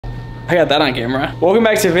I got that on camera. Welcome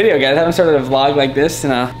back to the video, guys. I haven't started a vlog like this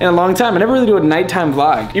in a long time. I never really do a nighttime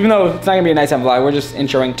vlog. Even though it's not gonna be a nighttime vlog, we're just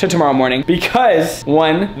introing to tomorrow morning because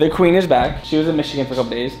one, the queen is back. She was in Michigan for a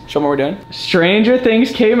couple days. Show them what we're doing. Stranger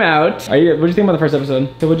Things came out. What'd you think about the first episode?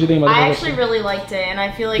 What did you think about the first episode? I actually really liked it, and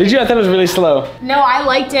I feel like— Did you? I thought it was really slow. No, I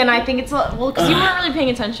liked it, and I think it's, well, because you weren't really paying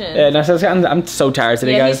attention. Yeah, no, so I'm so tired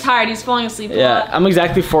today, guys. Yeah, he's tired. He's falling asleep a lot. I'm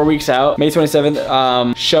exactly 4 weeks out. May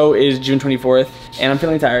 27th. Show is June 24th, and I'm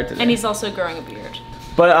feeling tired today. And he's also growing a beard.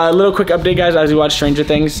 But a little quick update, guys, as we watch Stranger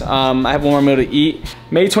Things. I have one more meal to eat.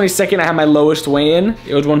 May 22nd, I had my lowest weigh-in.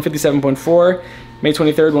 It was 157.4. May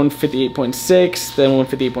 23rd, 158.6. Then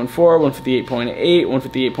 158.4, 158.8,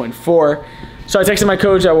 158.4. So I texted my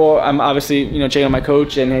coach. I'm obviously, checking on my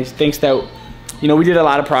coach, and he thinks that, we did a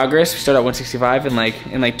lot of progress. We started at 165, and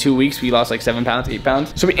in like 2 weeks, we lost like 7 pounds, 8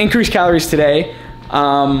 pounds. So we increased calories today,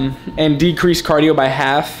 and decreased cardio by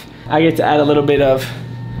half. I get to add a little bit of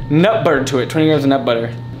nut butter to it, 20 grams of nut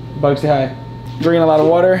butter. Bug, say hi. Drinking a lot of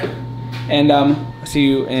water, and I'll see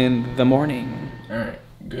you in the morning. All right,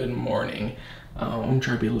 good morning. I'm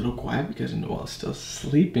trying to be a little quiet because Noel's still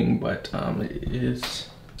sleeping, but it is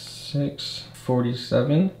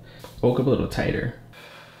 6:47. Woke up a little tighter.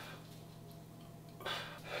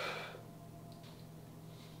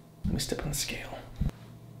 Let me step on the scale.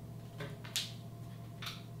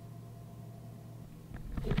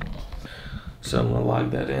 So I'm gonna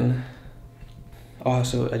log that in. Oh,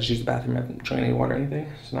 so I just used the bathroom. I haven't drank any water or anything.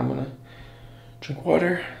 So now I'm gonna drink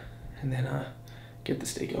water and then get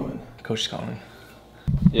this day going. Coach is calling.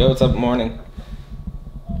 Yo, what's up? Morning.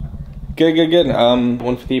 Good.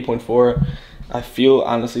 158.4. I feel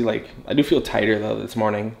honestly I do feel tighter though this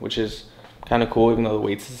morning, which is kind of cool, even though the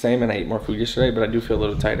weight's the same and I ate more food yesterday, but I do feel a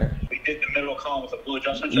little tighter. We did the middle column with a blue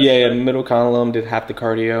adjustment. Yeah, middle column, did half the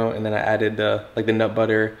cardio, and then I added the nut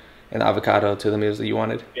butter and avocado to the meals that you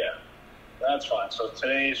wanted. Yeah, that's fine. So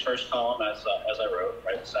today's first column, as I wrote,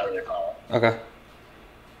 right, the Saturday column. Okay.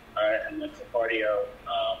 All right, and then for cardio,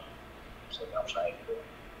 so I'm trying to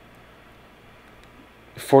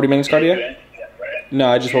do 40 minutes cardio? Yeah, right. No,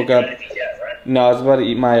 I just woke up. Yet, right? No, I was about to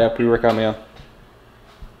eat my pre-workout meal.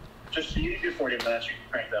 Just you do 40 minutes, you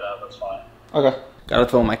can crank that out, that's fine. Okay. Got to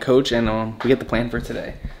throw my coach, and we get the plan for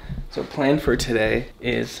today. So plan for today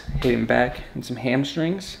is hitting back and some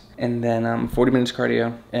hamstrings, and then 40 minutes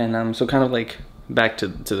cardio, and so kind of like back to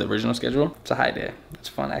the original schedule. It's a high day. It's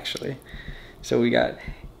fun actually. So we got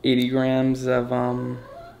 80 grams of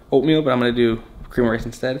oatmeal, but I'm gonna do cream of rice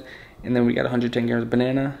instead. And then we got 110 grams of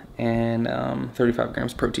banana and 35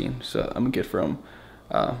 grams protein. So I'm gonna get from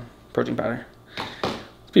protein powder.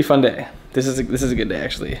 It's be a fun day. This is a good day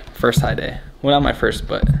actually. First high day. Well, not my first,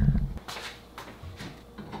 but.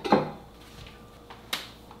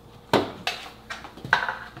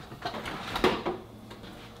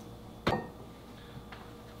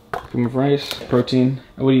 Cream of rice, protein.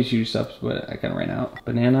 I would use huge SUPPS, but I kind of ran out.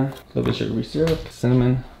 Banana, a little bit of sugar-free syrup,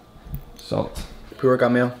 cinnamon, salt.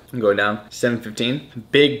 Pre-workout meal, I'm going down 7:15.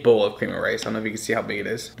 Big bowl of cream of rice. I don't know if you can see how big it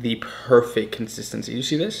is. The perfect consistency. You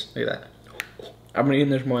see this? Look at that. I've been eating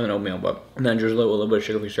this more than oatmeal, but and then just a little bit of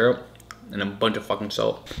sugar-free syrup and a bunch of fucking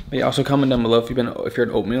salt. But yeah, also comment down below if you're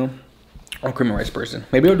an oatmeal or cream of rice person.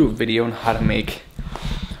 Maybe I'll do a video on how to make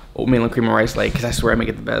oatmeal and cream of rice, because I swear I make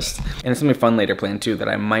it the best. And it's something fun later planned too that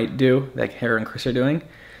I might do, like Hera and Chris are doing.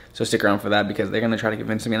 So stick around for that because they're gonna try to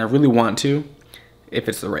convince me, and I really want to, if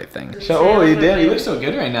it's the right thing. So, you look so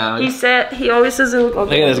good right now. He always says it look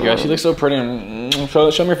okay. Look at this girl, she looks so pretty.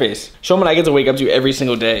 Show them your face. Show them what I get to wake up to every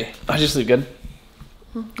single day. I just sleep good.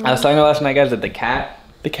 I was telling her last night, guys, that the cat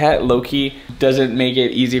low-key doesn't make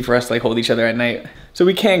it easy for us to hold each other at night. So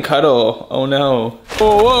we can't cuddle. Oh no.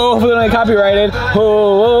 Oh, whoa, hopefully not copyrighted.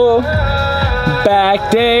 Oh, whoa.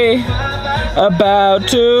 Back day about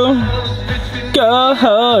to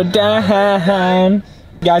go down.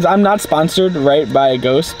 Guys, I'm not sponsored by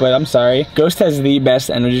Ghost, but I'm sorry. Ghost has the best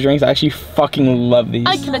energy drinks. I actually fucking love these.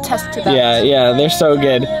 I can attest to that. Yeah, they're so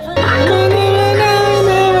good. Chris,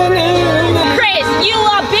 you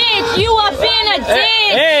a bitch. You a being a dick.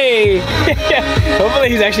 Hey! Hopefully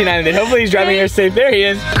he's actually not in it. Hopefully he's driving here safe. There he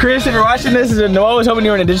is. Chris, if you're watching this, Noel was hoping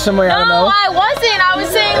you were in a ditch somewhere. No, I don't know. I wasn't. I was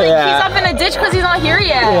saying he's up in a ditch because he's not here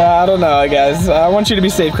yet. Yeah, I don't know, guys. I want you to be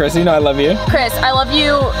safe, Chris. You know I love you. Chris, I love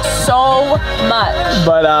you so much.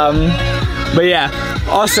 But yeah.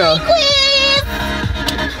 Also,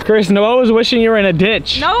 Chris, Noel was wishing you were in a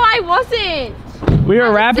ditch. No, I wasn't. We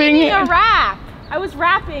were rapping. Singing a rap. I was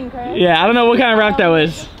rapping, Chris. Yeah, I don't know what kind of rap that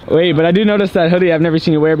was. Wait, but I do notice that hoodie I've never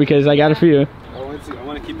seen you wear because I got it for you. I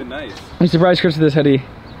want to keep it nice. I'm surprised Chris with this hoodie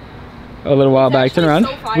a little while back. Turn around.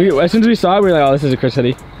 So As soon as we saw it, we were like, oh, this is a Chris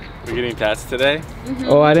hoodie. We're getting tats today.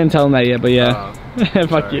 Oh, I didn't tell him that yet, but yeah.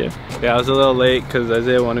 Fuck you. Yeah, I was a little late because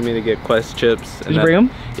Isaiah wanted me to get Quest chips. Did you bring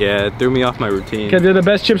them? Yeah, it threw me off my routine. Because they're the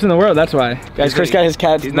best chips in the world, that's why. Guys, Chris got his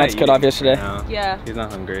cat's nuts cut off yesterday. No, yeah. He's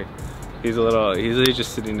not hungry. He's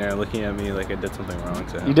just sitting there looking at me like I did something wrong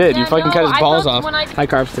to him. You did, you fucking cut his balls off. High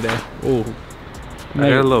carbs today. Ooh. I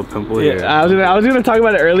got a little pimple here. Yeah, I was gonna talk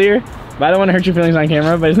about it earlier, but I don't want to hurt your feelings on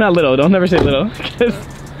camera, but it's not little, don't never say little.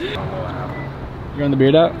 You growing the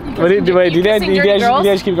beard out? Do you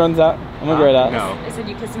guys keep growing this out? I'm gonna grow it out. No. I said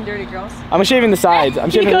you kissing dirty girls? I'm shaving the sides.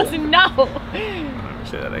 I'm shaving. He goes, no.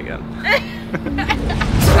 Say that again.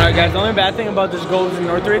 Alright guys, the only bad thing about this Gold's in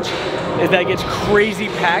Northridge is that it gets crazy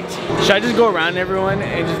packed. Should I just go around everyone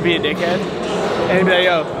and just be a dickhead? And be like,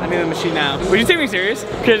 yo, I need the machine now. Would you take me serious?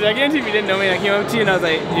 Because I guarantee if you didn't know me, I came up to you and I was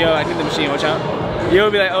like, yo, I need the machine, watch out. You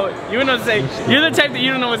would be like, oh, you wouldn't know what to say. You're the type that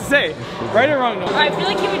you don't know what to say. Right or wrong? No. I feel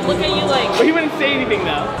like he would look at you like... But he wouldn't say anything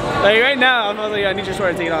though. Like right now, I was like, I need your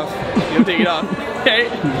sweater, take it off. You'll take it off. Okay?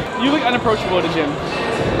 You look unapproachable at the gym.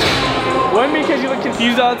 One, because you look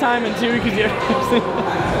confused all the time, and two, because you're...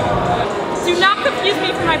 Do not confuse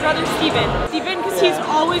me for my brother Steven. Steven, because he's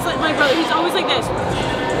always like my brother. He's always like this.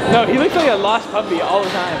 No, he looks like a lost puppy all the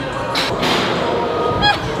time.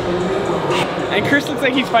 And Chris looks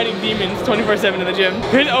like he's fighting demons 24/7 in the gym.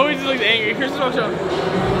 Chris always looks angry. Chris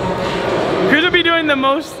will be doing the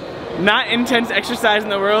most not intense exercise in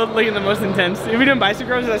the world, looking the most intense. He'll be doing bicep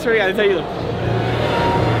curls, I swear to God, I tell you.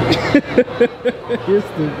 You're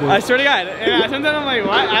stupid. I swear to God. And sometimes I'm like,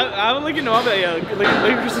 what? I would look at Noah, but yo, look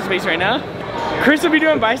at Chris's face right now. Chris will be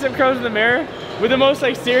doing bicep curls in the mirror with the most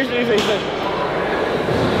like serious face. He's like,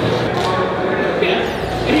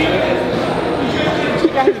 he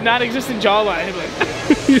got his non-existent jawline. He's like,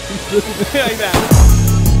 like that.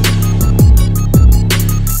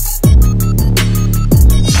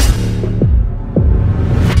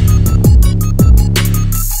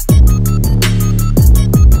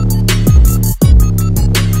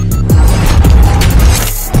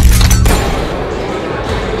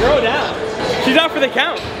 The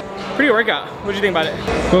count. Pretty workout. What'd you think about it?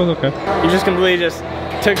 It was okay. You just completely just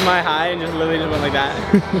took my high and just literally just went like that.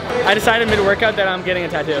 I decided mid-workout that I'm getting a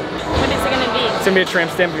tattoo. What is it gonna be? It's gonna be a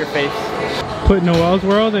tramp stamp of your face. Put Noel's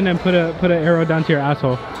World and then put an arrow down to your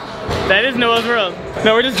asshole. That is Noel's World.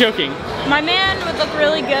 No, we're just joking. My man would look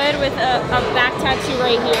really good with a back tattoo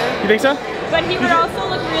right here. You think so? But he would also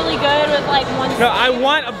look really good with like one sleeve. No, I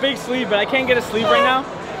want a big sleeve, but I can't get a sleeve right now.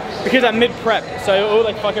 Because I'm mid-prep, so it will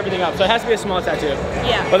like fuck everything up. So it has to be a small tattoo.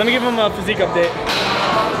 Yeah. But let me give him a physique update.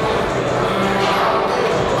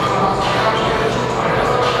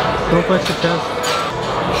 Don't flex the chest.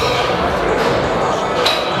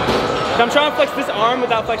 So I'm trying to flex this arm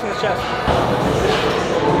without flexing the chest.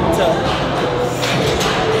 So.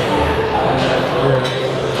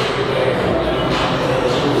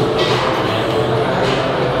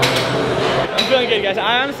 I'm feeling good, guys.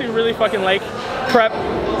 I honestly really fucking like prep.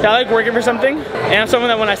 I like working for something, and I'm someone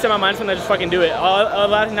that when I set my mind to something, I just fucking do it.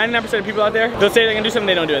 99% of people out there, they'll say they're gonna do something,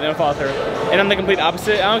 they don't do it, they don't follow through. And I'm the complete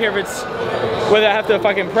opposite. I don't care if it's whether I have to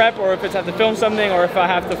fucking prep, or if it's have to film something, or if I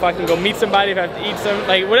have to fucking go meet somebody, if I have to eat some,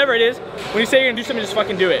 like whatever it is. When you say you're gonna do something, just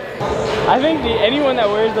fucking do it. I think anyone that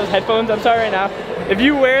wears those headphones, I'm sorry right now, if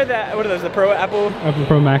you wear that, what are those, the Apple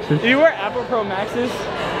Pro Maxes. If you wear Apple Pro Maxes,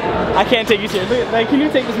 I can't take you seriously. Like, can you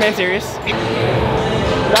take this man serious?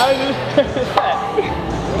 That was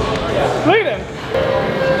Look at him.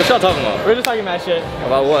 What y'all talking about? We're just talking mad shit.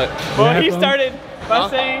 About what? Well, he started by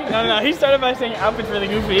saying, he started by saying outfit's really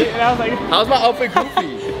goofy, and I was like, how's my outfit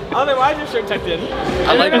goofy? I was like, why is your shirt tucked in?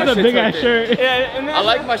 I like my That's a shit big tucked ass in. shirt. Yeah, and then I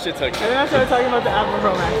like my shit tucked in. And then I started talking about the Apple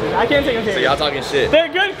Pro Maxes. I can't take them So serious. y'all talking shit. They're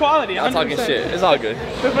good quality. Y'all talking shit. It's all good.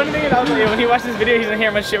 The funny thing is, I was like, when he watched this video, he's gonna hear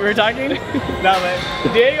how much shit we were talking. No,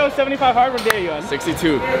 but Diego 75 hard. What day are you on?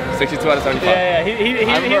 62. 62 out of 75. Yeah,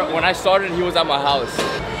 I remember when I started, he was at my house.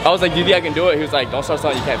 I was like, Didi, I can do it. He was like, don't start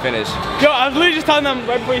something you can't finish. Yo, I was literally just telling them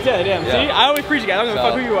right before you said it. Damn. Yeah. See, I always preach you guys. I don't give a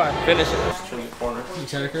fuck who you are. Finish it. Turn the corner. You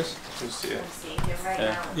excited, Chris? Let's see it.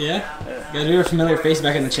 Yeah? Guys, we have a familiar face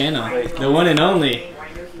back in the channel. The one and only.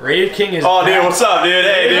 Rave King is Oh, dude, back. what's up, dude?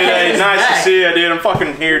 Hey, dude, hey, nice back. to see you, dude. I'm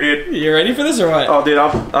fucking here, dude. You ready for this or what? Oh, dude,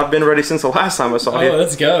 I've been ready since the last time I saw you. Oh,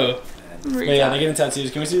 let's go. But yeah, they're getting tattoos.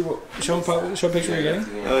 Can we see? Show a picture you're getting.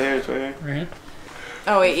 Oh, here, it's right here. Right here.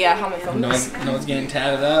 Oh wait, yeah, how many films? No one's getting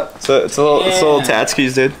tatted up. So it's a little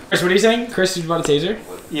tatskis, dude. Chris, what are you saying? Chris, you bought a taser?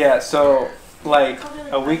 Yeah, so like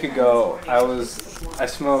a week ago, I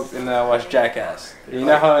smoked and I watched Jackass. You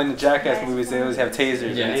know how in the Jackass movies they always have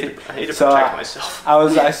tasers. Yeah. I hate to protect myself.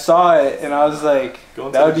 I saw it and I was like,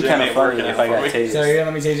 that would be kind of funny if I got tased. So you're gonna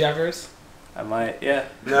let me tase you afterwards? I might, yeah.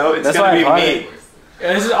 No, it's That's gonna why be I bought me. it.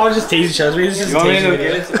 This is all just tease shows. We just You want me to tease go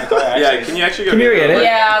get videos. it? Oh, Yeah, can you actually go Can you get it?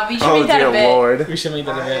 Yeah, we should Oh make that dear a bit. lord. We should make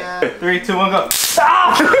that a bit. 3, 2, 1, go.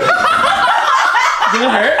 Did it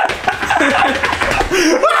hurt?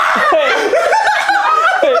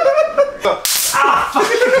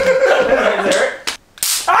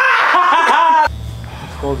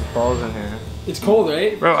 Cold as balls in here. It's cold,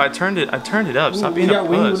 right? Bro, I turned it up. Stop being We a got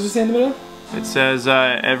wings. What does it puss. say in the middle? It says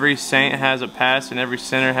every saint has a past and every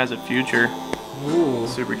sinner has a future. Ooh,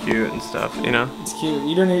 Super cute and stuff, you know? it's cute.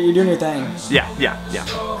 You're doing your thing. Yeah.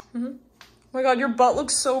 Oh my god, your butt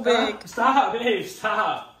looks so big. Stop, babe,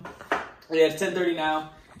 stop. Yeah, it's 10:30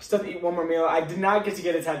 now. Still have to eat one more meal. I did not get to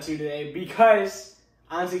get a tattoo today because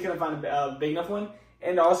honestly couldn't find a big enough one.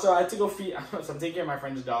 And also I had to go feed, so I'm taking care of my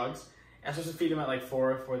friend's dogs. I'm supposed to feed him at like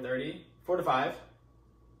 4:30, 4 to 5. I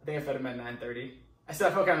think I fed him at 9:30. I still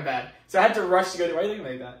felt kind of bad. So I had to rush to go to, why are you looking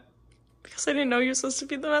like that? Because I didn't know you were supposed to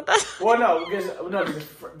feed them at that. Well, because the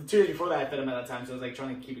 2 days before that I fed him at that time, so I was like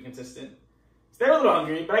trying to keep it consistent. So they were a little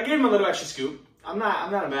hungry, but I gave him a little extra scoop. I'm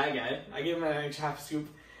not a bad guy. I gave him an extra half scoop.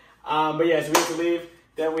 But yeah, so we had to leave.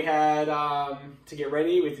 Then we had to get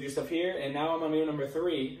ready. We had to do stuff here, and now I'm on meal number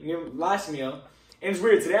 3, last meal. And it's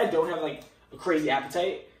weird today. I don't have like a crazy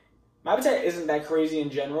appetite. My appetite isn't that crazy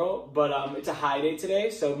in general, but it's a high day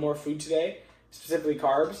today, so more food today, specifically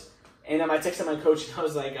carbs. And I texted my coach, and I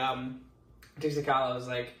was like, I texted Kyle, I was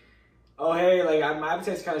like, oh hey, like my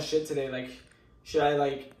appetite's kind of shit today. Like, should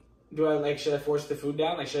I force the food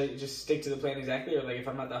down? Like, should I just stick to the plan exactly, or like if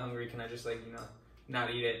I'm not that hungry, can I just like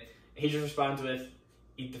not eat it? And he just responded with,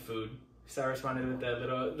 eat the food. So I responded with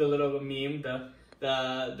the little meme, the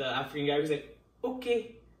African guy who's like,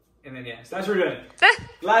 okay. And then yeah, so that's what we're doing.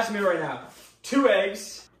 Last meal right now. 2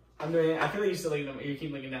 eggs. I feel like you still licking them. You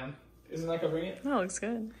keep licking down. Isn't that covering it? That looks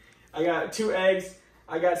good. I got 2 eggs.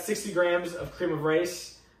 I got 60 grams of cream of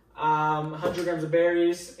rice, 100 grams of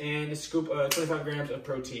berries, and a scoop of 25 grams of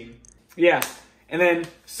protein. Yeah. And then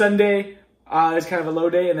Sunday is kind of a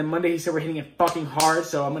low day. And then Monday he said we're hitting it fucking hard.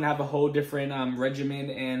 So I'm going to have a whole different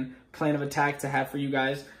regimen and plan of attack to have for you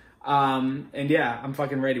guys. And yeah, I'm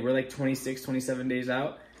fucking ready. We're like 26, 27 days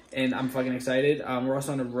out. And I'm fucking excited. We're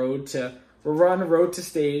also on the road to,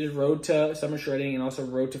 stage, road to summer shredding, and also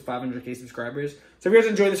road to 500K subscribers. So if you guys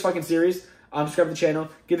enjoy this fucking series, subscribe to the channel,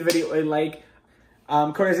 give the video a like.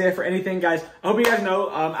 Code Isaiah for anything, guys. I hope you guys know.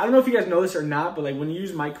 I don't know if you guys know this or not, but like when you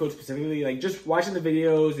use my code specifically, like just watching the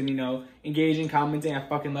videos and engaging, commenting, I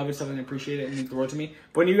fucking love it. Something I appreciate it and means the world to me.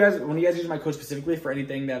 But when you guys use my code specifically for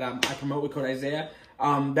anything that I promote with Code Isaiah,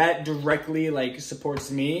 that directly like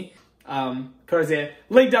supports me. Code Isaiah,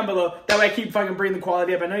 link down below. That way I keep fucking bringing the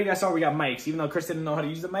quality up. I know you guys saw we got mics, even though Chris didn't know how to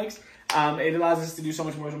use the mics. It allows us to do so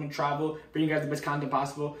much more. So I'm gonna travel, bring you guys the best content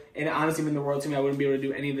possible, and it honestly means the world to me. I wouldn't be able to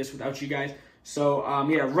do any of this without you guys. So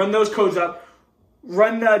yeah, run those codes up.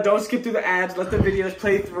 Don't skip through the ads. Let the videos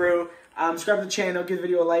play through. Subscribe to the channel. Give the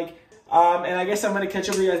video a like. And I guess I'm gonna catch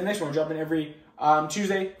up with you guys in the next one. We're dropping every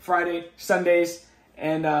Tuesday, Friday, Sundays,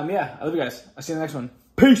 and yeah, I love you guys. I'll see you in the next one.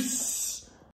 Peace.